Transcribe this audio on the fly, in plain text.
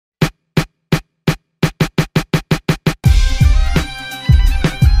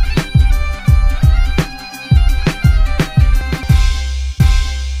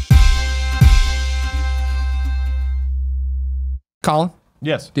Colin?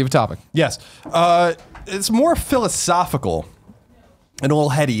 Yes. Do you have a topic? Yes. It's more philosophical and a little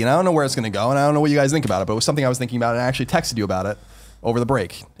heady, and I don't know where it's going to go, and I don't know what you guys think about it, but it was something I was thinking about, and I actually texted you about it over the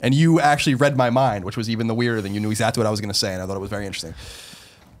break. And you actually read my mind, which was even the weirder thing. You knew exactly what I was going to say, and I thought it was very interesting.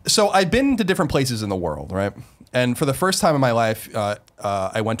 So I've been to different places in the world, right? And for the first time in my life,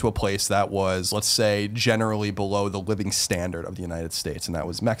 I went to a place that was, let's say, generally below the living standard of the United States, and that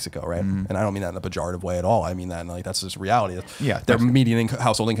was Mexico, right? And I don't mean that in a pejorative way at all. I mean that in, like, that's just reality. Yeah, their median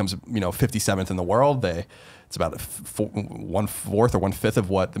household income is 57th in the world. It's about 1/4 or 1/5 of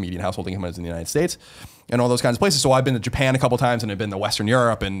what the median household income is in the United States, and all those kinds of places. So I've been to Japan a couple times, and I've been to Western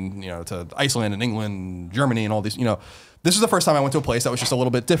Europe, and to Iceland and England, Germany, and all these. This was the first time I went to a place that was just a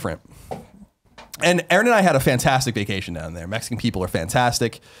little bit different. And Aaron and I had a fantastic vacation down there. Mexican people are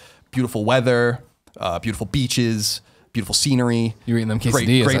fantastic, beautiful weather, beautiful beaches, beautiful scenery. You were eating them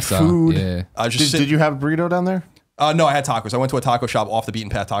quesadillas, great I saw. food. Yeah. Did you have a burrito down there? No, I had tacos. I went to a taco shop, off the beaten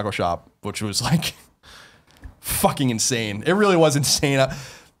path taco shop, which was like fucking insane. It really was insane.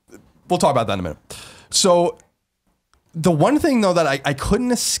 We'll talk about that in a minute. So the one thing though that I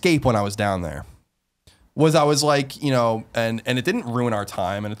couldn't escape when I was down there was I was like, and it didn't ruin our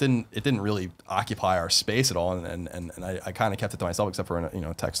time, and it didn't really occupy our space at all, and I kind of kept it to myself, except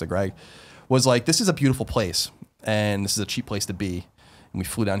for text to Greg, was like, this is a beautiful place, and this is a cheap place to be, and we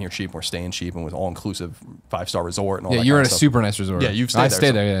flew down here cheap, and we're staying cheap, and with all inclusive 5-star resort and all that. Yeah, you were at a stuff. super nice resort. Yeah, you've stayed I there.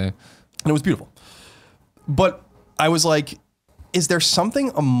 stayed there. Yeah. And it was beautiful, but I was like, is there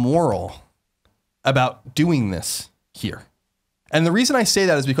something immoral about doing this here? And the reason I say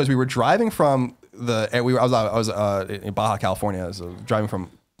that is because we were driving from I was in Baja California. I was driving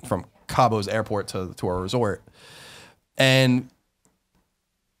from Cabo's airport to our resort, and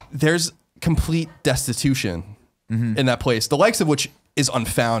there's complete destitution in that place, the likes of which is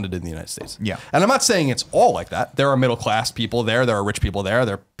unfounded in the United States. Yeah. And I'm not saying it's all like that. There are middle class people there. There are rich people there.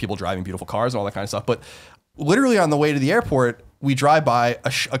 There are people driving beautiful cars and all that kind of stuff. But literally on the way to the airport, we drive by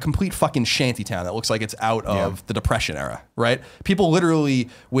a complete fucking shanty town that looks like it's out of the Depression era, right? People literally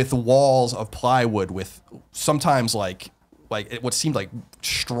with walls of plywood with sometimes like what seemed like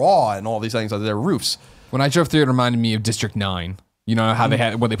straw and all these things on their roofs. When I drove through, it reminded me of District 9. You know how they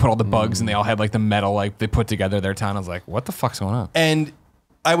had, when they put all the bugs and they all had like the metal, like they put together their town. I was like, what the fuck's going on? And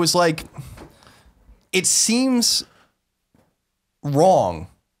I was like, it seems wrong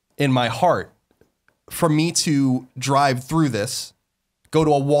in my heart for me to drive through this, go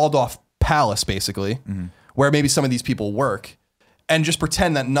to a walled off palace, basically, where maybe some of these people work, and just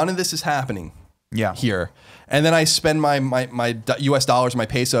pretend that none of this is happening here. And then I spend my US dollars, my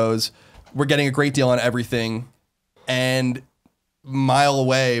pesos. We're getting a great deal on everything. And mile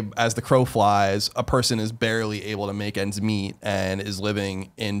away, as the crow flies, a person is barely able to make ends meet and is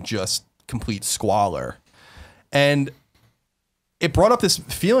living in just complete squalor. And it brought up this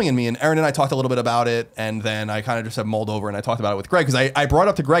feeling in me, and Aaron and I talked a little bit about it, and then I kind of just have mulled over and I talked about it with Greg, because I brought it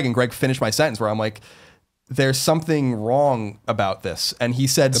up to Greg, and Greg finished my sentence where I'm like, there's something wrong about this. And he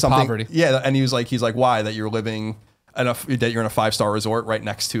said something. Poverty. Yeah, and he's like, why? That you're living that you're in a 5-star resort right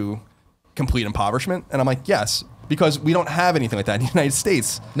next to complete impoverishment? And I'm like, yes, because we don't have anything like that in the United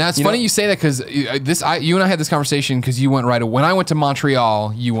States. Now it's funny you say that, because you and I had this conversation, because you went right when I went to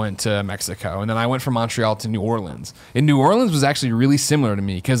Montreal, you went to Mexico, and then I went from Montreal to New Orleans. And New Orleans was actually really similar to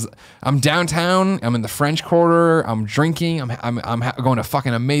me, because I'm downtown, I'm in the French Quarter, I'm drinking, I'm going to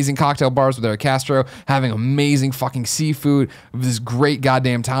fucking amazing cocktail bars with Eric Castro, having amazing fucking seafood, this great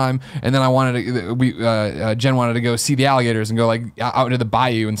goddamn time. And then Jen wanted to go see the alligators and go like out into the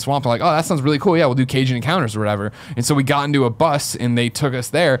bayou and swamp. I'm like, oh, that sounds really cool. Yeah, we'll do Cajun encounters or whatever. And so we got into a bus and they took us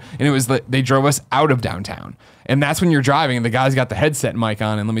there, and it was they drove us out of downtown. And that's when you're driving and the guy's got the headset mic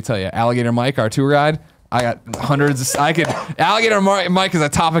on. And let me tell you, Alligator Mike, our tour guide, I got hundreds. Alligator Mike is a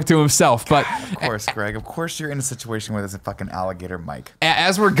topic to himself. But of course, Greg, of course you're in a situation where there's a fucking alligator Mike.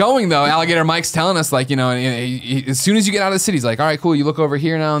 As we're going though, Alligator Mike's telling us, like, as soon as you get out of the city, he's like, all right, cool. You look over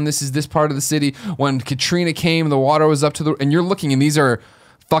here now, and this is this part of the city. When Katrina came, the water was up to and you're looking, and these are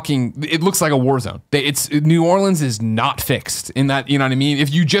fucking, it looks like a war zone. New Orleans is not fixed in that, you know what I mean?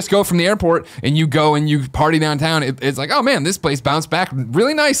 If you just go from the airport and you go and you party downtown, it's like, oh man, this place bounced back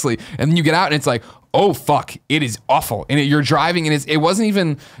really nicely. And then you get out and it's like, oh fuck, it is awful. And you're driving and it wasn't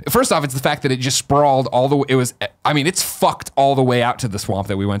even, first off, it's the fact that it just sprawled all the way. It's fucked all the way out to the swamp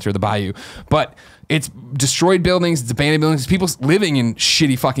that we went through, the bayou. But it's destroyed buildings, it's abandoned buildings, people living in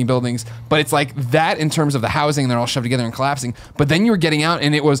shitty fucking buildings. But it's like that in terms of the housing, they're all shoved together and collapsing. But then you were getting out,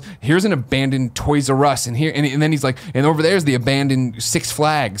 and it was, here's an abandoned Toys R Us, and here, and then he's like, and over there's the abandoned Six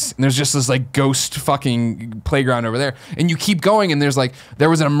Flags, and there's just this like ghost fucking playground over there. And you keep going, and there's like, there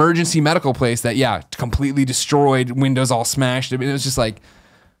was an emergency medical place that, yeah, completely destroyed, windows all smashed. I mean, it was just like,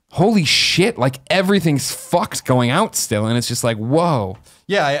 holy shit, like everything's fucked going out still. And it's just like, whoa.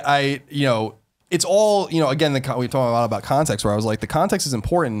 Yeah, I you know, it's all, you know, again, we talk a lot about context, where I was like, the context is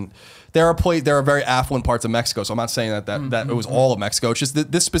important. There are very affluent parts of Mexico, so I'm not saying that it was all of Mexico. It's just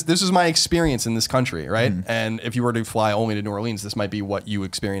that this is my experience in this country, right? And if you were to fly only to New Orleans, this might be what you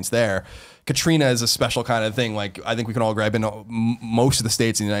experience there. Katrina is a special kind of thing. Like, I think we can all agree. I've been to most of the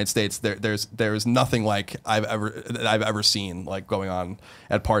states in the United States. There's nothing like I've ever seen like going on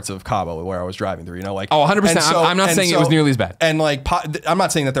at parts of Cabo where I was driving through. You know, like 100%. I'm not saying it was nearly as bad. And like, I'm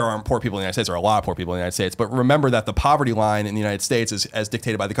not saying that there aren't poor people in the United States. There are a lot of poor people in the United States. But remember that the poverty line in the United States, is, as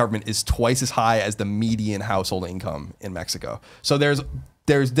dictated by the government, is twice as high as the median household income in Mexico. So there's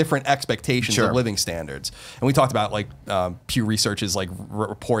different expectations of living standards. And we talked about like Pew Research's like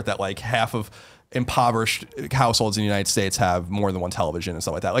report that like half of impoverished households in the United States have more than one television and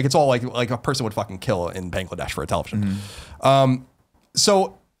stuff like that. Like, it's all like a person would fucking kill in Bangladesh for a television.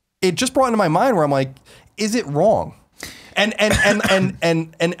 So it just brought into my mind where I'm like, is it wrong? And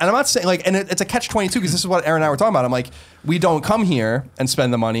I'm not saying like, and it's a catch-22, because this is what Aaron and I were talking about. I'm like, we don't come here and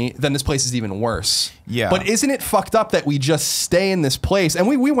spend the money, then this place is even worse. Yeah. But isn't it fucked up that we just stay in this place? And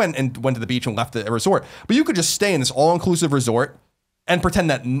we went to the beach and left the resort, but you could just stay in this all-inclusive resort and pretend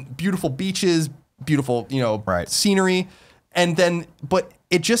that beautiful beaches, beautiful, you know, scenery, and then, but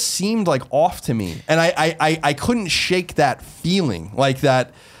it just seemed like off to me, and I couldn't shake that feeling, like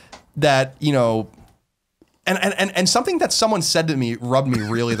that you know. And something that someone said to me rubbed me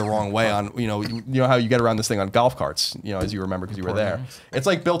really the wrong way on, you know how you get around this thing on golf carts, you know, as you remember, because you were there. It's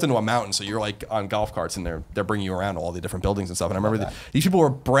like built into a mountain, so you're like on golf carts, and they're bringing you around all the different buildings and stuff. And I remember these people were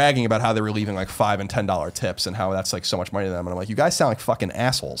bragging about how they were leaving like $5 and $10 tips, and how that's like so much money to them. And I'm like, you guys sound like fucking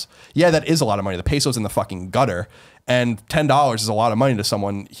assholes. Yeah, that is a lot of money. The peso's in the fucking gutter, and $10 is a lot of money to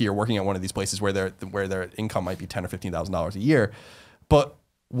someone here working at one of these places where their income might be $10,000 or $15,000 a year. But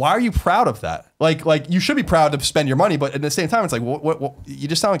why are you proud of that? Like you should be proud to spend your money, but at the same time, it's like, what you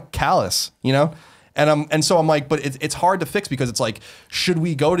just sound like callous, you know? And so I'm like, but it's hard to fix, because it's like, should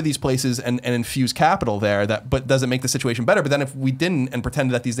we go to these places and infuse capital there, but does it make the situation better? But then if we didn't and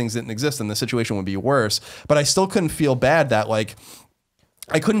pretended that these things didn't exist, then the situation would be worse. But I still couldn't feel bad that like,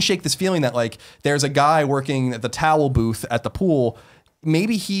 I couldn't shake this feeling that like, there's a guy working at the towel booth at the pool.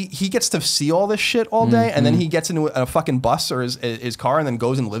 Maybe he gets to see all this shit all day, and then he gets into a fucking bus or his car, and then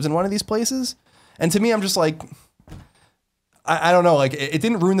goes and lives in one of these places. And to me, I'm just like, I don't know. Like, it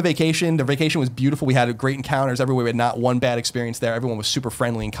didn't ruin the vacation. The vacation was beautiful. We had great encounters everywhere. We had not one bad experience there. Everyone was super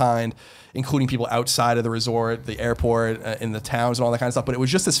friendly and kind, including people outside of the resort, the airport, in the towns, and all that kind of stuff. But it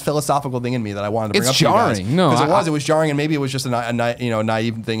was just this philosophical thing in me that I wanted to bring up to you guys. It's jarring. No, because it was jarring, and maybe it was just a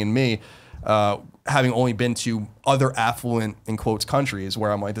naive thing in me. Having only been to other affluent, in quotes, countries,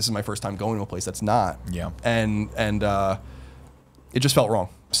 where I'm like, this is my first time going to a place that's not. Yeah. And it just felt wrong.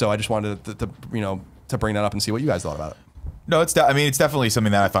 So I just wanted to bring that up and see what you guys thought about it. No, it's definitely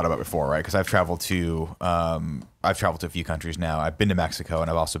something that I thought about before, right? Because I've traveled to a few countries now. I've been to Mexico,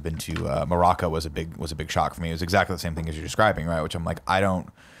 and I've also been to Morocco. Was a big shock for me. It was exactly the same thing as you're describing, right? Which I'm like,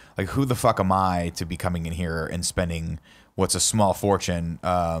 who the fuck am I to be coming in here and spending what's a small fortune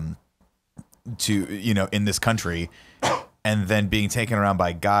in this country, and then being taken around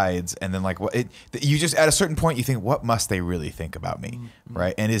by guides, and then like you just, at a certain point, you think, what must they really think about me,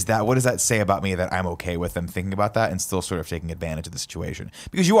 right? And what does that say about me that I'm okay with them thinking about that and still sort of taking advantage of the situation?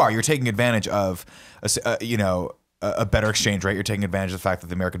 Because you're taking advantage of a better exchange rate. You're taking advantage of the fact that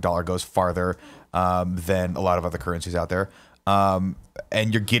the American dollar goes farther than a lot of other currencies out there, and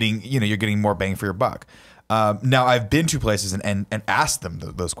you're getting more bang for your buck. Now, I've been to places and asked them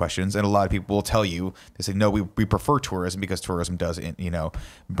those questions, and a lot of people will tell you, they say, no, we prefer tourism because tourism does,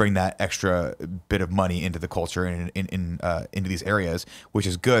 bring that extra bit of money into the culture and into these areas, which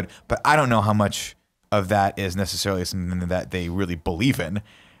is good. But I don't know how much of that is necessarily something that they really believe in,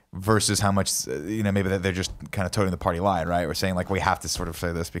 versus how much, maybe that they're just kind of toting the party line, right? We're saying like, we have to sort of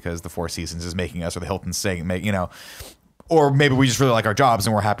say this because the Four Seasons is making us, or the Hilton's saying, or maybe we just really like our jobs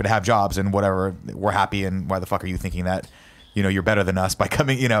and we're happy to have jobs and whatever, we're happy, and why the fuck are you thinking that you're better than us by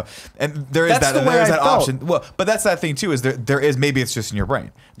coming, and there is That's that, the way there is I that felt. option. Well, but that's that thing too, is there is, maybe it's just in your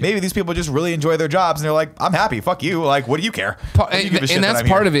brain. Maybe these people just really enjoy their jobs and they're like, I'm happy, fuck you. Like, what do you care? And that's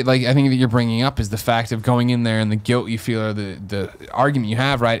part of it. Like, I think that you're bringing up is the fact of going in there and the guilt you feel, or the argument you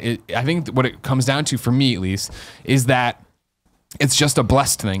have, right? I think what it comes down to, for me at least, is that it's just a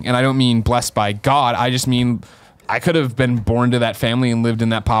blessed thing. And I don't mean blessed by God. I just mean I could have been born to that family and lived in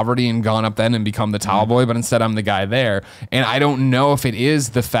that poverty and gone up then and become the towel boy, but instead I'm the guy there. And I don't know if it is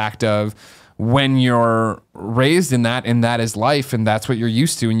the fact of when you're raised in that, and that is life, and that's what you're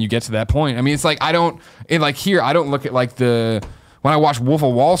used to, and you get to that point. I mean, it's like, I don't look at like when I watch Wolf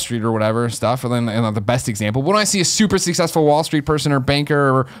of Wall Street or whatever stuff, and then the best example, when I see a super successful Wall Street person or banker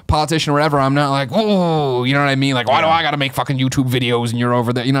or politician or whatever, I'm not like, oh, you know what I mean? Like, why do I got to make fucking YouTube videos and you're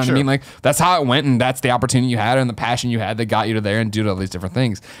over there? You know what I mean? Like, that's how it went, and that's the opportunity you had and the passion you had that got you to there and do all these different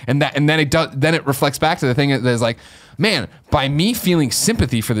things. And then it reflects back to the thing that is like, man, by me feeling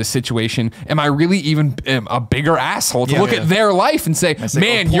sympathy for this situation, am I really even a bigger asshole to look at their life and say,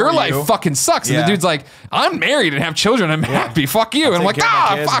 man, your life fucking sucks? And the dude's like, I'm married and have children. I'm happy. Fuck you. And I'm like,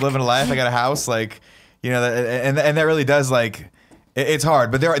 fuck. Living a life. I got a house. Like, and that really does, like, it's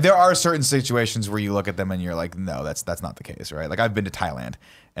hard. But there are certain situations where you look at them and you're like, no, that's not the case, right? Like, I've been to Thailand,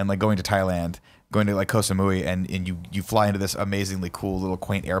 and like going to like Koh Samui, and you fly into this amazingly cool little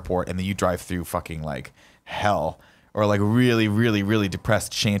quaint airport, and then you drive through fucking like hell, or like really, really, really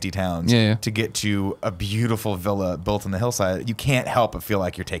depressed shanty towns to get to a beautiful villa built on the hillside. You can't help but feel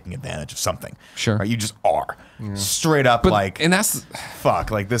like you're taking advantage of something. Sure. Right? You just are. Straight up, and that's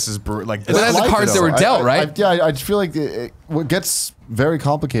fuck, like this is like But that's the cards that were dealt, right? I just feel like what gets very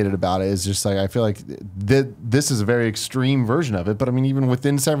complicated about it is just like, I feel like this is a very extreme version of it. But I mean, even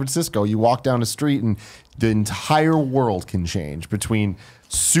within San Francisco, you walk down the street and the entire world can change between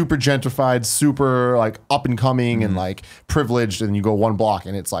super gentrified, super like up and coming and like privileged, and you go one block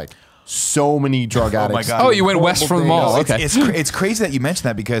and it's like so many drug addicts. God. Oh, you went west from the mall. Okay. It's crazy that you mentioned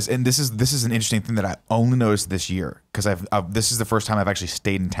that, because, and this is an interesting thing that I only noticed this year, because this is the first time I've actually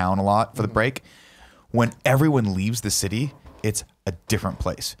stayed in town a lot for the break. When everyone leaves the city, it's a different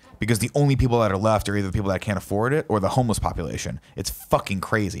place, because the only people that are left are either the people that can't afford it or the homeless population. It's fucking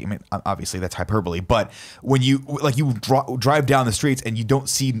crazy. I mean, obviously that's hyperbole, but when you drive down the streets and you don't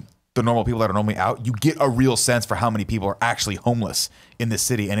see the normal people that are normally out, you get a real sense for how many people are actually homeless in this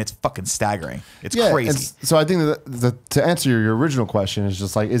city, and it's fucking staggering. It's crazy. And so I think that to answer your original question is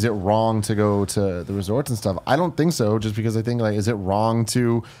just like, is it wrong to go to the resorts and stuff? I don't think so, just because I think, like, is it wrong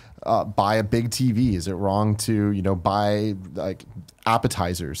to buy a big TV? Is it wrong to, buy like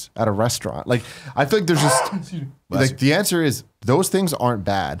appetizers at a restaurant? Like, I feel like there's just like, the answer is those things aren't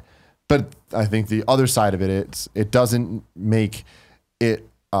bad, but I think the other side of it doesn't make it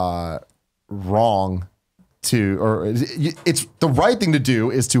wrong to, or it's the right thing to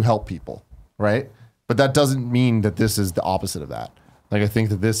do is to help people, right? But that doesn't mean that this is the opposite of that. Like, I think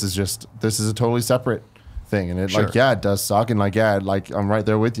that this is a totally separate thing, and it like, it does suck, and like, I'm right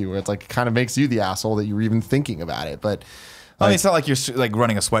there with you, where it's like, it kind of makes you the asshole that you're even thinking about it. But I mean, it's not like you're like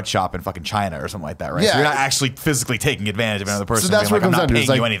running a sweatshop in fucking China or something like that, right? Yeah. So you're not actually physically taking advantage of another person. So that's what it comes down to. It's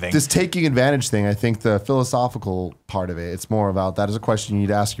like anything. this taking advantage thing. I think the philosophical part of it, it's more about that is a question you need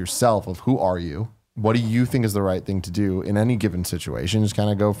to ask yourself of who are you? What do you think is the right thing to do in any given situation? Just kind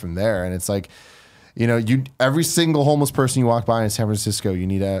of go from there. And it's like, every single homeless person you walk by in San Francisco, you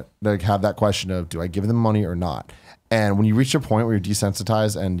need to like have that question of, do I give them money or not? And when you reach a point where you're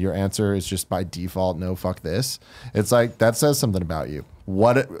desensitized and your answer is just by default, no, fuck this, it's like, that says something about you.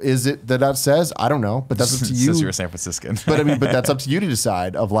 What is it that says? I don't know, but that's up to you. Says you're a San Franciscan. but that's up to you to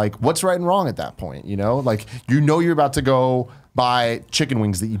decide of like, what's right and wrong at that point, Like, you're about to go buy chicken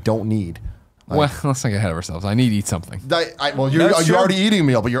wings that you don't need. Well, let's not get ahead of ourselves. I need to eat something. You're already eating a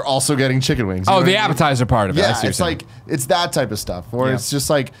meal, but you're also getting chicken wings. Oh, the appetizer part of it. Yeah, it's like, it's that type of stuff where it's just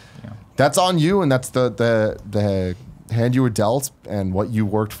like, that's on you, and that's the hand you were dealt and what you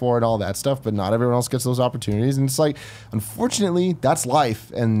worked for and all that stuff, but not everyone else gets those opportunities. And it's like, unfortunately, that's life.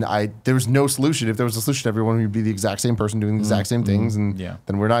 And there's no solution. If there was a solution, everyone would be the exact same person doing the exact same things. And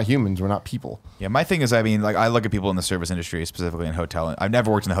then we're not humans. We're not people. Yeah, my thing is, I mean, like, I look at people in the service industry, specifically in hotel. I've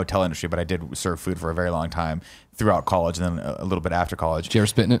never worked in the hotel industry, but I did serve food for a very long time throughohout college, and then a little bit after college. Did you ever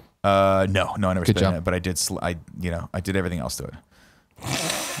spit in it? No, I never spit job. in it, but I did. I did everything else to it.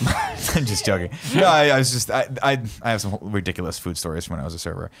 I'm just joking. No, I have some ridiculous food stories from when I was a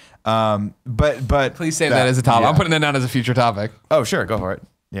server. But Please save that as a topic. I'm putting that down as a future topic. Oh, sure, go for it.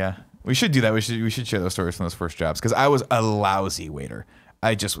 Yeah, we should do that. We should share those stories from those first jobs, because I was a lousy waiter.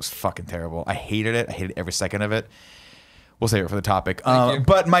 I just was fucking terrible. I hated it. I hated every second of it. we'll save it for the topic.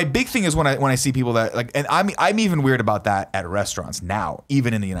 But my big thing is when I see people that like, and I'm even weird about that at restaurants now,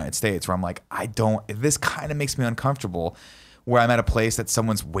 even in the United States, where I'm like, this kind of makes me uncomfortable where I'm at a place that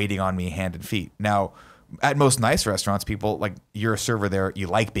someone's waiting on me hand and feet. Now, at most nice restaurants, people like, you're a server there, you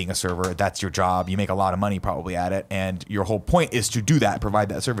like being a server, that's your job, you make a lot of money probably at it, and your whole point is to do that, provide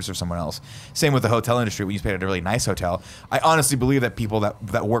that service for someone else. Same with the hotel industry. When you stay at a really nice hotel, I honestly believe that people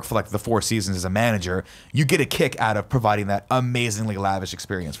that work for like the Four Seasons as a manager, you get a kick out of providing that amazingly lavish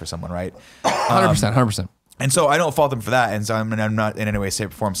experience for someone, right? 100%. And so I don't fault them for that, and so I'm not in any way, shape,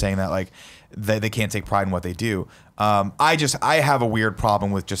 or form saying that like they can't take pride in what they do. I have a weird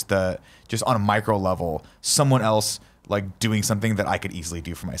problem with just on a micro level, someone else like doing something that I could easily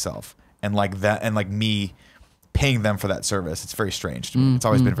do for myself, and like that, and like me paying them for that service. It's very strange to me. It's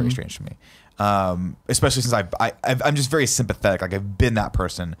always been very strange to me. Especially since I'm just very sympathetic. Like I've been that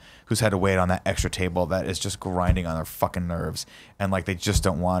person who's had to wait on that extra table that is just grinding on their fucking nerves, and like they just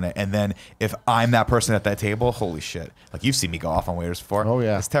don't want it. And then if I'm that person at that table, holy shit! Like you've seen me go off on waiters before. Oh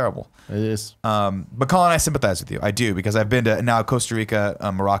yeah, it's terrible. It is. But Colin, I sympathize with you. I do, because I've been to now Costa Rica,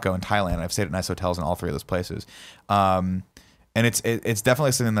 Morocco, and Thailand. I've stayed at nice hotels in all three of those places, and it's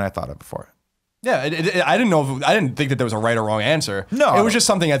definitely something that I thought of before. Yeah, I didn't think that there was a right or wrong answer. No, it was just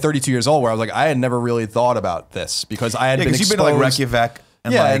something at 32 years old where I was like, I had never really thought about this because I had been exposed. You've been to like Reykjavik,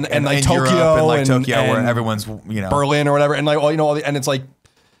 and yeah, like, and like Europe, Tokyo, and like Tokyo, and where everyone's Berlin or whatever, and like and it's like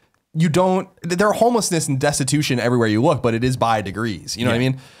there are homelessness and destitution everywhere you look, but it is by degrees. You know what I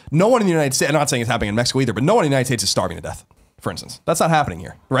mean? No one in the United States, I'm not saying it's happening in Mexico either, but no one in the United States is starving to death, for instance. That's not happening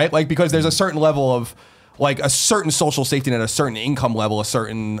here, right? Like because there's a certain level of like a certain social safety net, a certain income level, a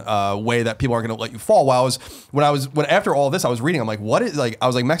certain way that people aren't going to let you fall. When after all this, I was reading, I'm like, what is like? I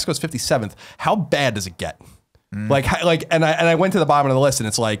was like, Mexico's 57th. How bad does it get? And I went to the bottom of the list, and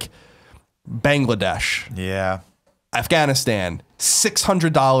it's like Bangladesh, Afghanistan,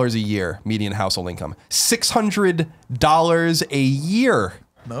 $600 a year median household income, $600 a year.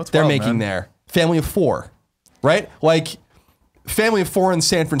 No, they're making there. Family of four, right? Like family of four in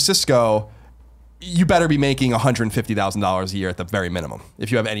San Francisco. You better be making $150,000 a year at the very minimum if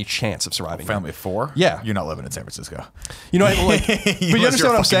you have any chance of surviving. Family of four? Yeah. You're not living in San Francisco. You know, like, but you understand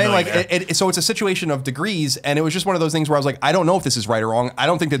what I'm saying? Millionaire. So it's a situation of degrees, and it was just one of those things where I was like, I don't know if this is right or wrong. I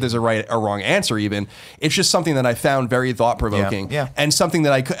don't think that there's a right or wrong answer even. It's just something that I found very thought-provoking. Yeah. And something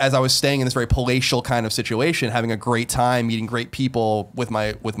that as I was staying in this very palatial kind of situation, having a great time, meeting great people with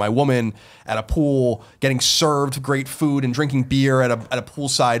my woman at a pool, getting served great food and drinking beer at a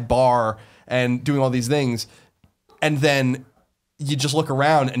poolside bar, and doing all these things, and then you just look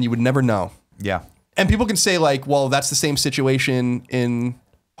around and you would never know. Yeah. And people can say like, well, that's the same situation in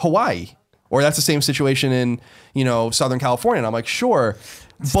Hawaii, or that's the same situation in, Southern California. And I'm like, sure,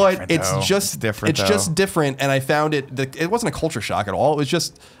 but it's just different. It's just different. And I found it wasn't a culture shock at all. It was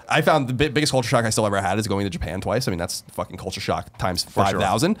just, I found the biggest culture shock I still ever had is going to Japan twice. I mean, that's fucking culture shock times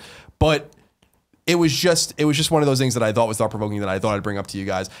 5,000. Sure. But it was just one of those things that I thought was thought-provoking that I thought I'd bring up to you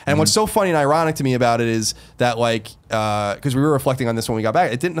guys. And what's so funny and ironic to me about it is that like, because we were reflecting on this when we got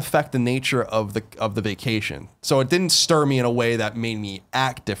back, it didn't affect the nature of the vacation. So it didn't stir me in a way that made me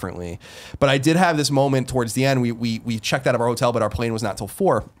act differently. But I did have this moment towards the end. We checked out of our hotel, but our plane was not till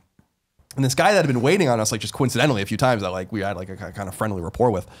 4. And this guy that had been waiting on us, like just coincidentally a few times that like we had like a kind of friendly rapport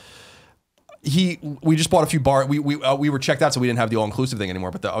with, we just bought a few bars. We were checked out, so we didn't have the all-inclusive thing anymore.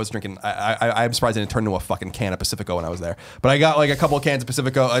 But I was drinking. I'm surprised I didn't turn into a fucking can of Pacifico when I was there. But I got like a couple of cans of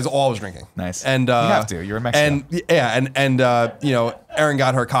Pacifico. That's all I was drinking. Nice. And you have to. You're in Mexico. And Erin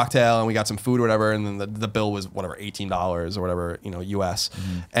got her cocktail, and we got some food or whatever. And then the bill was whatever $18 or whatever US.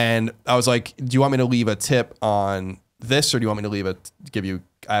 Mm-hmm. And I was like, do you want me to leave a tip on this, or do you want me to give you?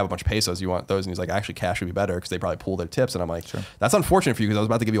 I have a bunch of pesos. You want those? And he's like, actually, cash would be better because they probably pool their tips. And I'm like, sure. That's unfortunate for you because I was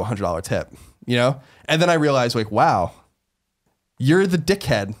about to give you $100 tip, And then I realized, like, wow, you're the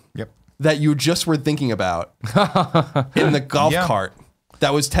dickhead that you just were thinking about in the golf cart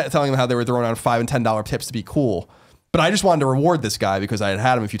that was telling them how they were throwing out $5 and $10 tips to be cool. But I just wanted to reward this guy because I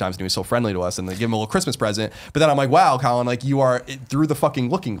had him a few times and he was so friendly to us, and then give him a little Christmas present. But then I'm like, wow, Colin, like you are through the fucking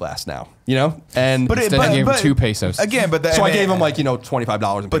looking glass now, And I gave him 2 pesos again. But I gave him like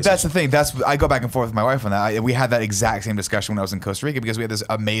 $25. But that's the thing. I go back and forth with my wife on that. We had that exact same discussion when I was in Costa Rica because we had this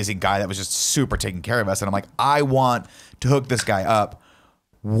amazing guy that was just super taking care of us, and I'm like, I want to hook this guy up.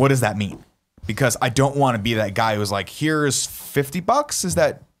 What does that mean? Because I don't want to be that guy who's like, here's $50. Is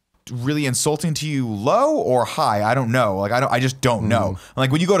that really insulting to you, low or high? I don't know. Like I just don't know.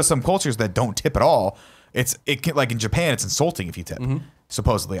 Like when you go to some cultures that don't tip at all, like in Japan, it's insulting if you tip.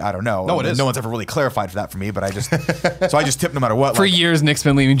 Supposedly, I don't know. No, it is. No one's ever really clarified for that for me, but I just tip no matter what. For like, years, Nick's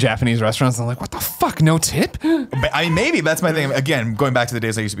been leaving Japanese restaurants. And I'm like, what the fuck? No tip? I mean, maybe that's my thing. Again, going back to the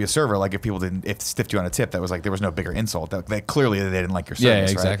days I used to be a server, like if people stiffed you on a tip, that was like there was no bigger insult. That clearly they didn't like your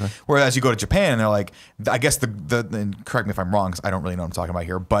service. Yeah, exactly. Right? Whereas you go to Japan and they're like, I guess and correct me if I'm wrong, because I don't really know what I'm talking about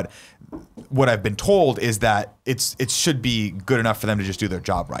here, but what I've been told is that it should be good enough for them to just do their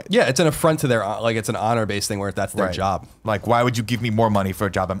job right. Yeah, it's an affront to their like it's an honor based thing where that's their Right. job. Like, why would you give me more money for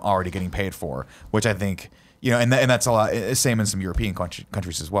a job I'm already getting paid for? Which I think, and that's a lot. Same in some European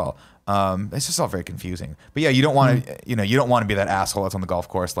countries as well. It's just all very confusing. But yeah, you don't want to, you don't want to be that asshole that's on the golf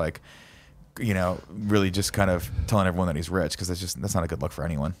course, like, really just kind of telling everyone that he's rich, because that's not a good look for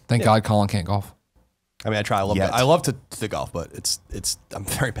anyone. Thank God Colin can't golf. I mean, I try. Yet. I love to golf, but I'm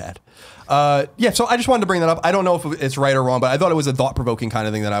very bad. So I just wanted to bring that up. I don't know if it's right or wrong, but I thought it was a thought-provoking kind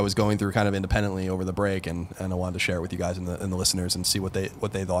of thing that I was going through kind of independently over the break, and I wanted to share it with you guys and the listeners and see what they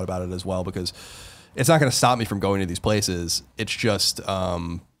thought about it as well, because it's not going to stop me from going to these places. It's just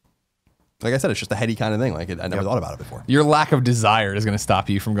like I said, it's just a heady kind of thing. Like I never thought about it before. Your lack of desire is going to stop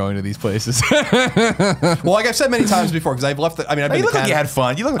you from going to these places. Well, like I've said many times before, because I've left. I've been. You look like you had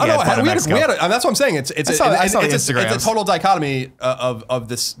fun. You look like you had fun in Mexico. That's what I'm saying. It's Instagrams. a total dichotomy of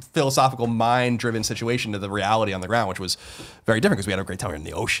this philosophical, mind-driven situation to the reality on the ground, which was very different, because we had a great time. We were in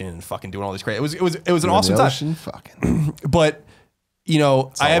the ocean and fucking doing all these great. It was an awesome time. Fucking. But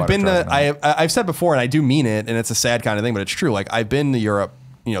I have been to. driving I've said before, and I do mean it, and it's a sad kind of thing, but it's true. Like I've been to Europe,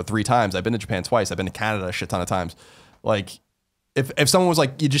 3 times. I've been to Japan twice. I've been to Canada a shit ton of times. Like, if someone was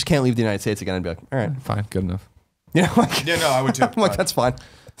like, you just can't leave the United States again, I'd be like, all right, Fine, good enough. like, Yeah, no, I would too. I'm like, that's fine.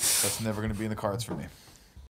 That's never going to be in the cards for me.